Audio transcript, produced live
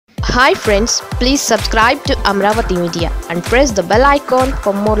Hi friends, please subscribe to Amaravathi Media and press the bell icon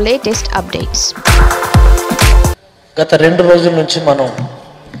for more latest updates. గత 2 రోజుల నుంచి మనం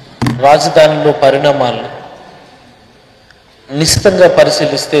రాజధానిలో పరిణామాలను నిశితంగా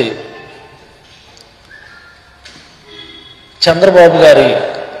పరిశీలిస్తే చంద్రబాబు గారి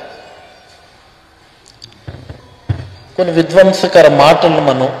కొన్ని విధ్వంసకర మాటలను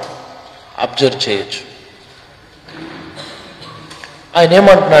మనం అబ్జర్వ్ చేయొచ్చు. ఆయన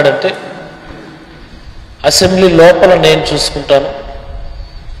ఏమంటున్నాడంటే అసెంబ్లీ లోపల నేను చూసుకుంటాను,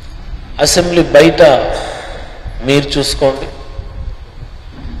 అసెంబ్లీ బయట మీరు చూసుకోండి,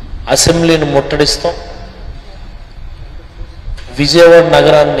 అసెంబ్లీని ముట్టడిస్తాం, విజయవాడ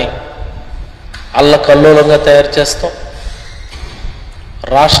నగరాన్ని అల్లకల్లోలంగా తయారు చేస్తాం,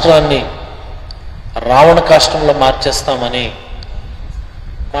 రాష్ట్రాన్ని రావణ కాష్టంలో మార్చేస్తామని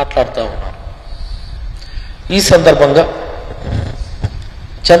మాట్లాడుతూ ఉన్నారు. ఈ సందర్భంగా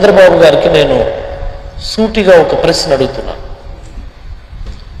చంద్రబాబు గారికి నేను సూటిగా ఒక ప్రశ్న అడుగుతున్నాను.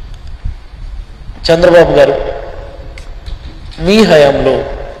 చంద్రబాబు గారు, మీ హయాంలో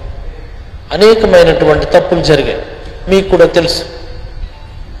అనేకమైనటువంటి తప్పులు జరిగాయి, మీకు కూడా తెలుసు.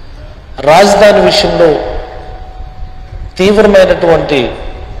 రాజధాని విషయంలో తీవ్రమైనటువంటి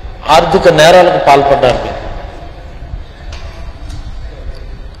ఆర్థిక నేరాలకు పాల్పడ్డారు మీరు.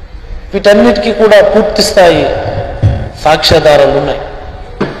 వీటన్నిటికీ కూడా పూర్తి స్థాయి సాక్ష్యాధారాలు ఉన్నాయి.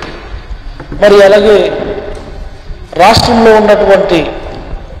 మరి అలాగే రాష్ట్రంలో ఉన్నటువంటి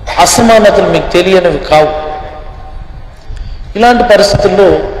అసమానతలు మీకు తెలియనివి కావు. ఇలాంటి పరిస్థితుల్లో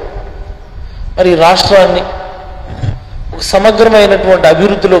మరి రాష్ట్రాన్ని ఒక సమగ్రమైనటువంటి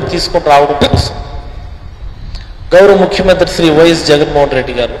అభివృద్ధిలోకి తీసుకొని రావడం కోసం గౌరవ ముఖ్యమంత్రి శ్రీ వైఎస్ జగన్మోహన్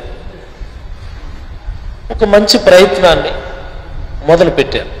రెడ్డి గారు ఒక మంచి ప్రయత్నాన్ని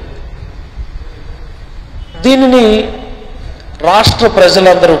మొదలుపెట్టారు. దీనిని రాష్ట్ర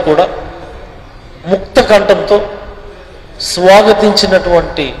ప్రజలందరూ కూడా ముక్త కంఠంతో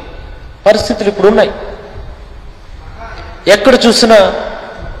స్వాగతించినటువంటి పరిస్థితులు ఇప్పుడు ఉన్నాయి. ఎక్కడ చూసినా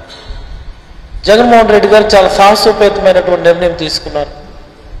జగన్మోహన్ రెడ్డి గారు చాలా సాహసోపేతమైనటువంటి నిర్ణయం తీసుకున్నారు.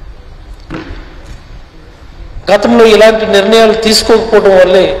 గతంలో ఇలాంటి నిర్ణయాలు తీసుకోకపోవడం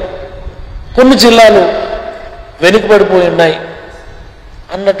వల్లే కొన్ని జిల్లాలు వెనుకబడిపోయి ఉన్నాయి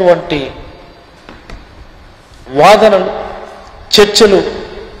అన్నటువంటి వాదనలు, చర్చలు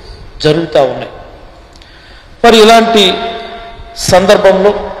జరుగుతూ ఉన్నాయి. మరి ఇలాంటి సందర్భంలో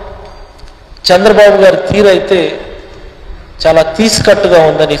చంద్రబాబు గారి తీరైతే చాలా తీసికట్టుగా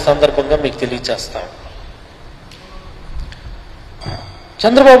ఉందని ఈ సందర్భంగా మీకు తెలియచేస్తాను.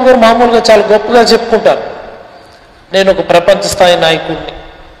 చంద్రబాబు గారు మామూలుగా చాలా గొప్పగా చెప్పుకుంటారు, నేను ఒక ప్రపంచ స్థాయి నాయకుడిని,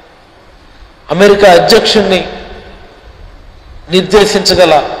 అమెరికా అధ్యక్షుడిని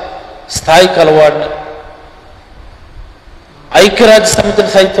నిర్దేశించగల స్థాయి కలవాడిని, ఐక్యరాజ్య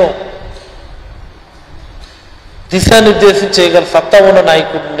సమితిని సైతం దిశానిర్దేశం చేయగల సత్తా ఉన్న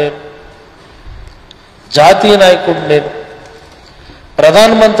నాయకుడిని నేను, జాతీయ నాయకుడిని నేను,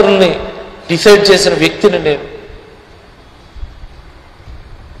 ప్రధానమంత్రుల్ని డిసైడ్ చేసిన వ్యక్తిని నేను,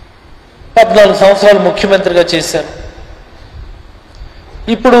 14 సంవత్సరాలు ముఖ్యమంత్రిగా చేశాను.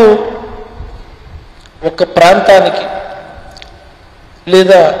 ఇప్పుడు ఒక ప్రాంతానికి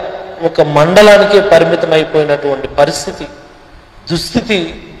లేదా ఒక మండలానికే పరిమితం అయిపోయినటువంటి పరిస్థితి, దుస్థితి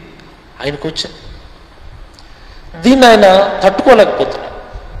ఆయనకు వచ్చింది. దీన్ని ఆయన తట్టుకోలేకపోతున్నాడు,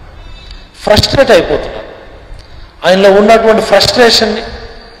 ఫ్రస్ట్రేట్ అయిపోతున్నాడు. ఆయనలో ఉన్నటువంటి ఫ్రస్ట్రేషన్ని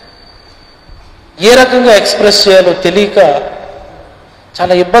ఏ రకంగా ఎక్స్ప్రెస్ చేయాలో తెలియక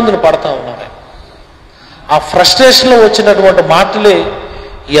చాలా ఇబ్బందులు పడతా ఉన్నారు. ఆ ఫ్రస్ట్రేషన్లో వచ్చినటువంటి మాటలే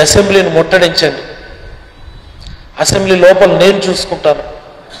ఈ అసెంబ్లీని ముట్టడించండి, అసెంబ్లీ లోపల నేను చూసుకుంటాను,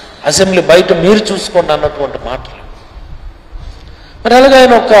 అసెంబ్లీ బయట మీరు చూసుకోండి అన్నటువంటి మాటలు. మరి అలాగే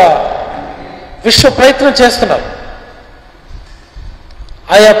ఆయన ఒక విశ్వ ప్రయత్నం చేస్తున్నారు.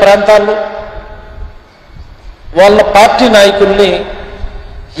 ఆయా ప్రాంతాల్లో వాళ్ళ పార్టీ నాయకుల్ని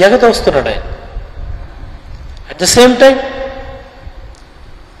ఎగతోస్తున్నాడు ఆయన. అట్ ద సేమ్ టైం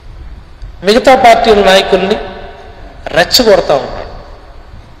మిగతా పార్టీల నాయకుల్ని రెచ్చగొడతా ఉన్నాడు.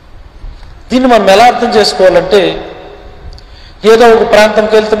 దీన్ని మనం ఎలా అర్థం చేసుకోవాలంటే, ఏదో ఒక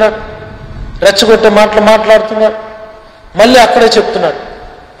ప్రాంతంకి వెళ్తున్నాడు, రెచ్చగొట్టే మాటలు మాట్లాడుతున్నాడు, మళ్ళీ అక్కడే చెప్తున్నాడు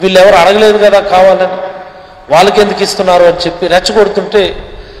వీళ్ళు ఎవరు అడగలేదు కదా కావాలని, వాళ్ళకి ఎందుకు ఇస్తున్నారు అని చెప్పి రెచ్చగొడుతుంటే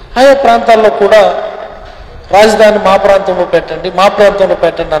ఆయా ప్రాంతాల్లో కూడా రాజధాని మా ప్రాంతంలో పెట్టండి, మా ప్రాంతంలో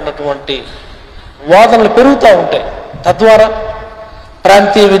పెట్టండి అన్నటువంటి వాదనలు పెరుగుతూ ఉంటాయి. తద్వారా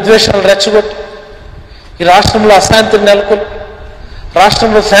ప్రాంతీయ విద్వేషాలు రెచ్చగొట్టి ఈ రాష్ట్రంలో అశాంతిని నెలకొల్పి,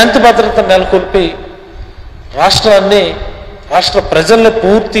 రాష్ట్రంలో శాంతి భద్రతను నెలకొల్పి రాష్ట్ర ప్రజల్ని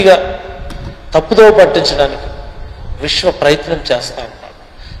పూర్తిగా తప్పుదోవ పట్టించడానికి విశ్వ ప్రయత్నం చేస్తూ ఉన్నాడు.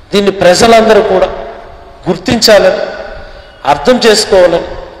 దీన్ని ప్రజలందరూ కూడా గుర్తించాలని, అర్థం చేసుకోవాలని,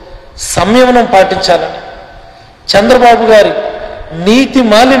 సంయమనం పాటించాలని, చంద్రబాబు గారి నీతి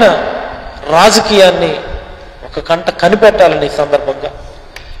మాలిన రాజకీయాన్ని ఒక కంట కనిపెట్టాలని ఈ సందర్భంగా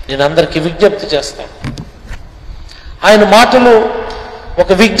నేను అందరికీ విజ్ఞప్తి చేస్తాను. ఆయన మాటలు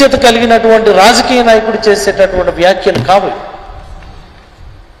ఒక విజ్ఞత కలిగినటువంటి రాజకీయ నాయకుడు చేసేటటువంటి వ్యాఖ్యలు కావు.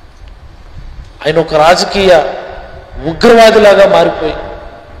 ఆయన ఒక రాజకీయ ఉగ్రవాదిలాగా మారిపోయి,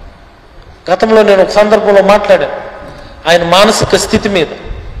 గతంలో నేను ఒక సందర్భంలో మాట్లాడాను ఆయన మానసిక స్థితి మీద.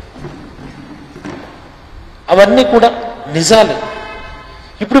 అవన్నీ కూడా నిజాలే.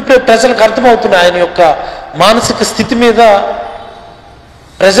 ఇప్పుడిప్పుడే ప్రజలకు అర్థమవుతున్నాయి ఆయన యొక్క మానసిక స్థితి మీద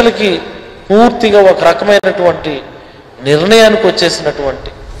ప్రజలకి పూర్తిగా ఒక రకమైనటువంటి నిర్ణయానికి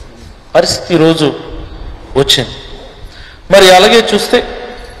వచ్చేసినటువంటి పరిస్థితి ఈరోజు వచ్చింది. మరి అలాగే చూస్తే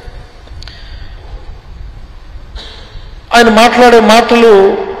ఆయన మాట్లాడే మాటలు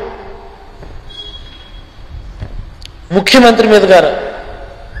ముఖ్యమంత్రి మీద గారు,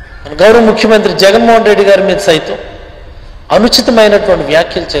 గౌరవ ముఖ్యమంత్రి జగన్మోహన్ రెడ్డి గారి మీద సైతం అనుచితమైనటువంటి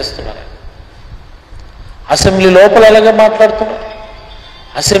వ్యాఖ్యలు చేస్తున్నారు. అసెంబ్లీ లోపల అలాగే మాట్లాడుతున్నారు,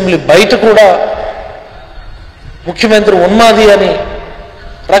 అసెంబ్లీ బయట కూడా ముఖ్యమంత్రి ఉన్మాది అని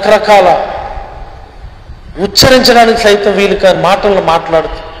రకరకాల ఉచ్చరించడానికి సైతం వీలు కాని మాటలను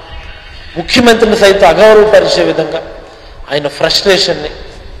మాట్లాడుతూ ముఖ్యమంత్రిని సైతం అగౌరవపరిచే విధంగా ఆయన ఫ్రస్ట్రేషన్ని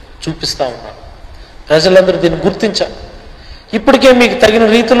చూపిస్తూ ఉన్నారు. ప్రజలందరూ దీన్ని గుర్తించారు. ఇప్పటికే మీకు తగిన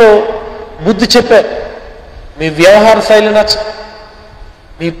రీతిలో బుద్ధి చెప్పారు. మీ వ్యవహార శైలి నచ్చక,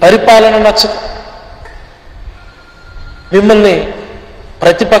 మీ పరిపాలన నచ్చక మిమ్మల్ని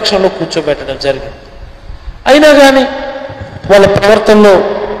ప్రతిపక్షంలో కూర్చోబెట్టడం జరిగింది. అయినా కానీ వాళ్ళ ప్రవర్తనలో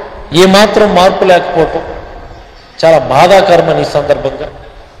ఏమాత్రం మార్పు లేకపోవటం చాలా బాధాకరమని ఈ సందర్భంగా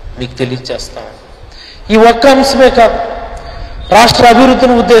మీకు తెలియజేస్తాను. ఈ ఒక్క అంశమే కాదు, రాష్ట్ర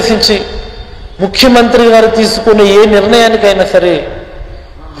అభివృద్ధిని ఉద్దేశించి ముఖ్యమంత్రి గారు తీసుకునే ఏ నిర్ణయానికైనా సరే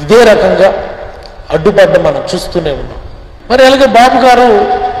ఇదే రకంగా అడ్డుపడ్డ మనం చూస్తూనే ఉన్నాం. మరి అలాగే బాబు గారు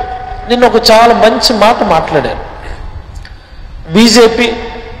నిన్న ఒక చాలా మంచి మాట మాట్లాడారు. BJP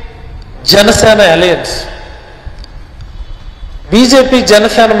Janasena alliance, BJP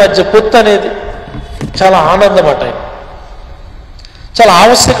Janasena మధ్య పొత్తు అనేది చాలా ఆనందమాట, చాలా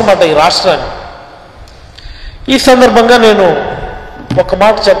ఆవశ్యకమాట ఈ రాష్ట్రానికి. ఈ సందర్భంగా నేను ఒక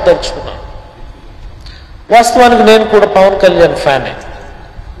మాట చెప్పదలుచుకున్నాను. వాస్తవానికి నేను కూడా పవన్ కళ్యాణ్ ఫ్యానే.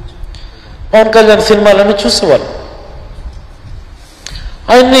 పవన్ కళ్యాణ్ సినిమాలన్నీ చూసేవాళ్ళు.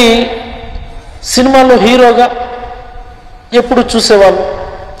 ఆయన్ని సినిమాలో హీరోగా ఎప్పుడు చూసేవాళ్ళు.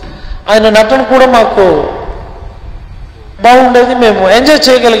 ఆయన నటన కూడా మాకు బాగుండేది, మేము ఎంజాయ్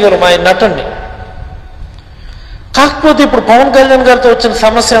చేయగలిగాము ఆయన నటనని. కాకపోతే ఇప్పుడు పవన్ కళ్యాణ్ గారితో వచ్చిన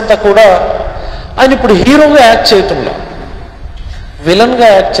సమస్య అంతా కూడా ఆయన ఇప్పుడు హీరోగా యాక్ట్ చేయటంలో విలన్గా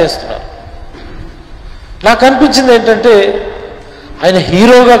యాక్ట్ చేస్తున్నారు. నాకు అనిపించింది ఏంటంటే ఆయన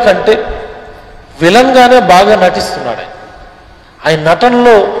హీరోగా కంటే విలన్గానే బాగా నటిస్తున్నాడు. ఆయన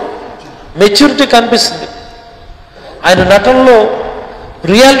నటనలో మెచ్యూరిటీ కనిపిస్తుంది, ఆయన నటనలో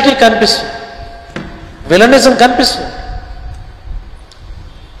రియాలిటీ కనిపిస్తుంది, విలనిజం కనిపిస్తుంది.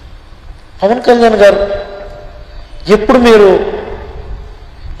 పవన్ కళ్యాణ్ గారు ఎప్పుడు మీరు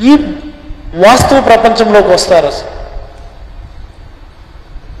ఈ వాస్తవ ప్రపంచంలోకి వస్తారు అసలు?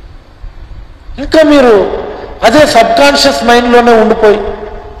 ఇంకా మీరు అదే సబ్కాన్షియస్ మైండ్లోనే ఉండిపోయి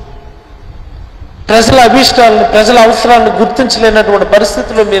ప్రజల అభీష్టాలను, ప్రజల అవసరాలను గుర్తించలేనటువంటి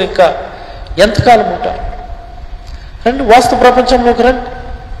పరిస్థితుల్లో మీరు ఇంకా ఎంతకాలం ఉంటారు? రండి, వాస్తవ ప్రపంచంలోకి రండి.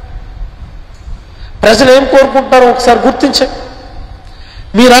 ప్రజలు ఏం కోరుకుంటారో ఒకసారి గుర్తించండి.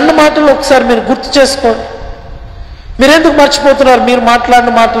 మీరు అన్న మాటలు ఒకసారి మీరు గుర్తు చేసుకోండి. మీరు ఎందుకు మర్చిపోతున్నారు? మీరు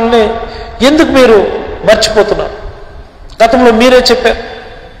మాట్లాడిన మాటల్ని ఎందుకు మీరు మర్చిపోతున్నారు? గతంలో మీరే చెప్పారు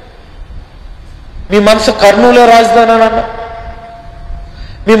మీ మనసు కర్నూలే రాజధాని అని అన్నా,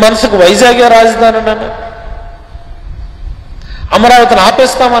 మీ మనసుకు వైజాగే రాజధాని అని అన్నా, అమరావతిని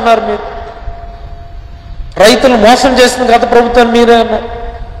ఆపేస్తామన్నారు మీరు. రైతులు మోసం చేసిన గత ప్రభుత్వాన్ని మీరే అన్నారు.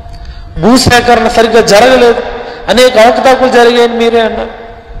 భూసేకరణ సరిగ్గా జరగలేదు, అనేక అవకతవకలు జరిగాయని మీరే అన్నారు.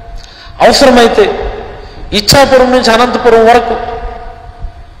 అవసరమైతే ఇచ్చాపురం నుంచి అనంతపురం వరకు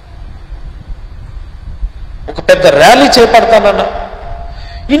ఒక పెద్ద ర్యాలీ చేపడతానన్నా.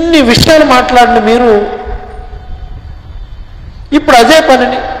 ఇన్ని విషయాలు మాట్లాడిన మీరు ఇప్పుడు అదే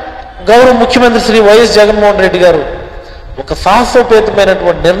పనిని గౌరవ ముఖ్యమంత్రి శ్రీ వైఎస్ జగన్మోహన్ రెడ్డి గారు ఒక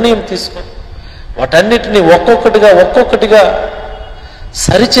సాహసోపేతమైనటువంటి నిర్ణయం తీసుకొని వాటన్నిటినీ ఒక్కొక్కటిగా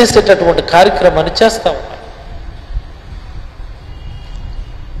సరిచేసేటటువంటి కార్యక్రమాన్ని చేస్తా ఉన్నారు.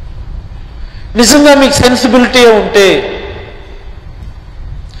 నిజంగా మీకు సెన్సిబిలిటీ ఉంటే,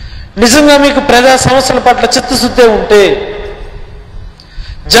 నిజంగా మీకు ప్రజా సమస్యల పట్ల చిత్తశుద్ధి ఉంటే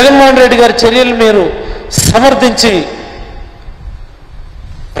జగన్మోహన్ రెడ్డి గారి చర్యలు మీరు సమర్థించి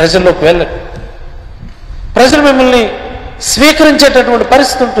ప్రజల్లోకి వెళ్ళండి. ప్రజలు మిమ్మల్ని స్వీకరించేటటువంటి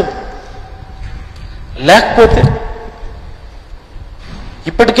పరిస్థితి ఉంటుంది. లేకపోతే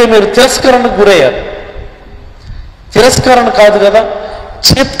ఇప్పటికే మీరు తిరస్కరణకు గురయ్యారు. తిరస్కరణ కాదు కదా,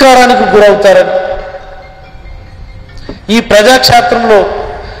 చిత్కారానికి గురవుతారని, ఈ ప్రజాక్షేత్రంలో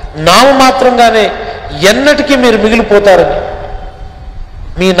నామమాత్రంగానే ఎన్నటికీ మీరు మిగిలిపోతారని,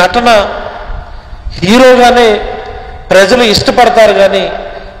 మీ నటన హీరోగానే ప్రజలు ఇష్టపడతారు కానీ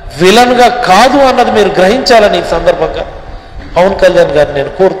విలన్గా కాదు అన్నది మీరు గ్రహించాలని ఈ సందర్భంగా పవన్ కళ్యాణ్ గారిని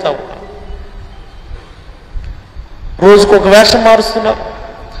నేను కోరుతా ఉన్నాను. రోజుకు ఒక వేషం మారుస్తున్నారు,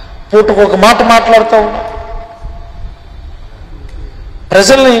 పూటకు ఒక మాట మాట్లాడుతూ ఉన్నారు.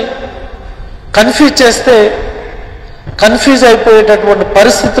 ప్రజల్ని కన్ఫ్యూజ్ చేస్తే కన్ఫ్యూజ్ అయిపోయేటటువంటి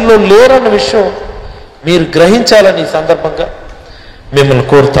పరిస్థితుల్లో లేరన్న విషయం మీరు గ్రహించాలని ఈ సందర్భంగా మిమ్మల్ని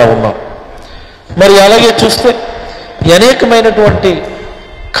కోరుతా ఉన్నాం. మరి అలాగే చూస్తే అనేకమైనటువంటి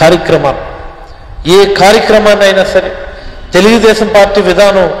కార్యక్రమాలు, ఏ కార్యక్రమాన్ని అయినా సరే తెలుగుదేశం పార్టీ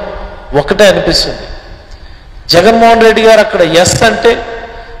విధానం ఒకటే అనిపిస్తుంది. జగన్మోహన్ రెడ్డి గారు అక్కడ ఎస్ అంటే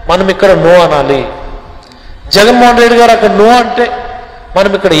మనం ఇక్కడ నో అనాలి, జగన్మోహన్ రెడ్డి గారు అక్కడ నో అంటే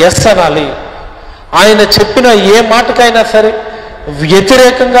మనం ఇక్కడ ఎస్ అనాలి. ఆయన చెప్పిన ఏ మాటకైనా సరే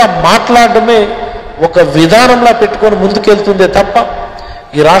వ్యతిరేకంగా మాట్లాడడమే ఒక విధానంలా పెట్టుకొని ముందుకెళ్తుందే తప్ప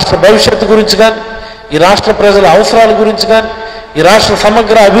ఈ రాష్ట్ర భవిష్యత్తు గురించి కానీ, ఈ రాష్ట్ర ప్రజల అవసరాల గురించి కానీ, ఈ రాష్ట్ర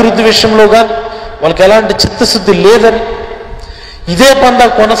సమగ్ర అభివృద్ధి విషయంలో కానీ వాళ్ళకి ఎలాంటి చిత్తశుద్ధి లేదని, ఇదే పందా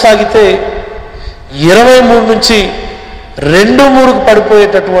కొనసాగితే 23 నుంచి 2-3కు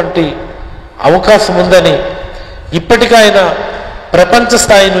పడిపోయేటటువంటి అవకాశం ఉందని, ఇప్పటికైనా ప్రపంచ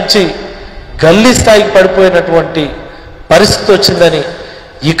స్థాయి నుంచి గల్లీ స్థాయికి పడిపోయినటువంటి పరిస్థితి వచ్చిందని,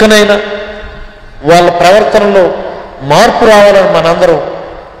 ఇకనైనా వాళ్ళ ప్రవర్తనలో మార్పు రావాలని మనందరం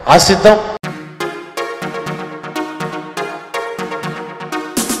ఆశిద్దాం.